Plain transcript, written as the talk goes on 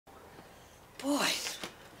Boy,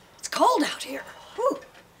 it's cold out here. Whew.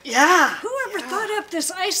 Yeah. Whoever thought up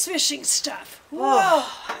this ice fishing stuff? Whoa.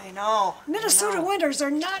 Oh, I know. Minnesota winters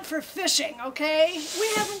are not for fishing, okay? We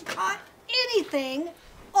haven't caught anything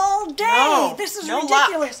all day. No, This is no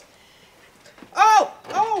ridiculous.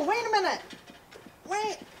 Oh, wait a minute.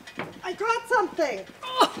 Wait, I caught something.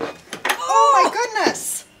 Oh my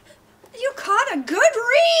goodness. You caught a good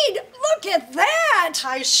read. Look at that.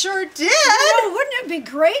 I sure did. You know, wouldn't it be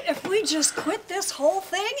great if we just quit this whole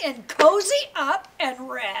thing and cozy up and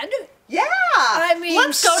read? Yeah. I mean,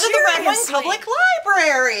 let's go to the Red Wing seriously. Public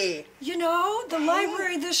Library. You know, the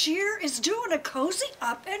library this year is doing a cozy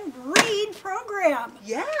up and read program.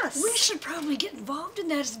 Yes. We should probably get involved in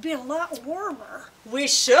that. It's been a lot warmer. We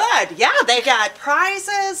should. Yeah, they got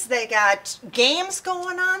prizes. They got games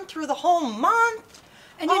going on through the whole month.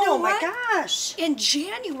 And you know oh my what? gosh. In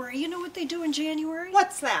January, you know what they do in January?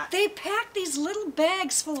 What's that? They pack these little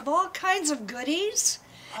bags full of all kinds of goodies,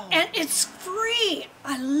 and it's free.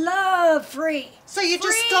 I love free. So you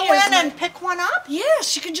just Free go is in and pick one up?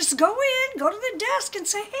 Yes, you can just go in, go to the desk and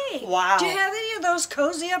say, hey, Wow. do you have any of those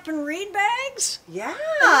cozy up and read bags? Yeah.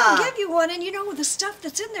 I'll give you one, and you know, the stuff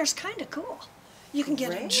that's in there is kind of cool. You can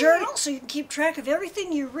get a Great. journal so you can keep track of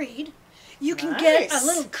everything you read. You can get a Nice.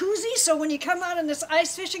 little koozie so when you come out on this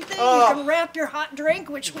ice fishing thing, Oh. you can wrap your hot drink,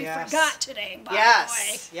 which we Yes. forgot today, by the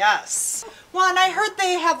way. Yes. Well, and I heard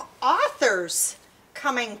they have authors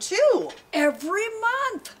coming too. Every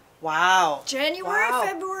month. Wow. January, Wow.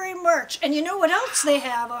 February, March. And you know what else they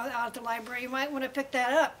have out at the library? You might want to pick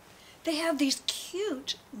that up. They have these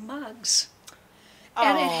cute mugs.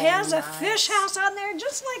 And it has a fish house on there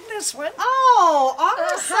just like this one. Oh,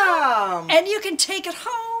 awesome. And you can take it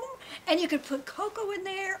home, and you can put cocoa in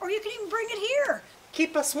there, or you can even bring it here.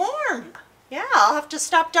 Keep us warm. Yeah, I'll have to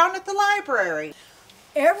stop down at the library.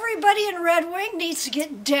 Everybody in Red Wing needs to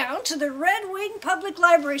get down to the Red Wing Public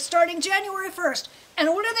Library starting January 1st. And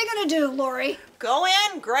what are they going to do, Lori? Go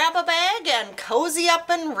in, grab a bag, and cozy up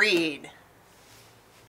and read.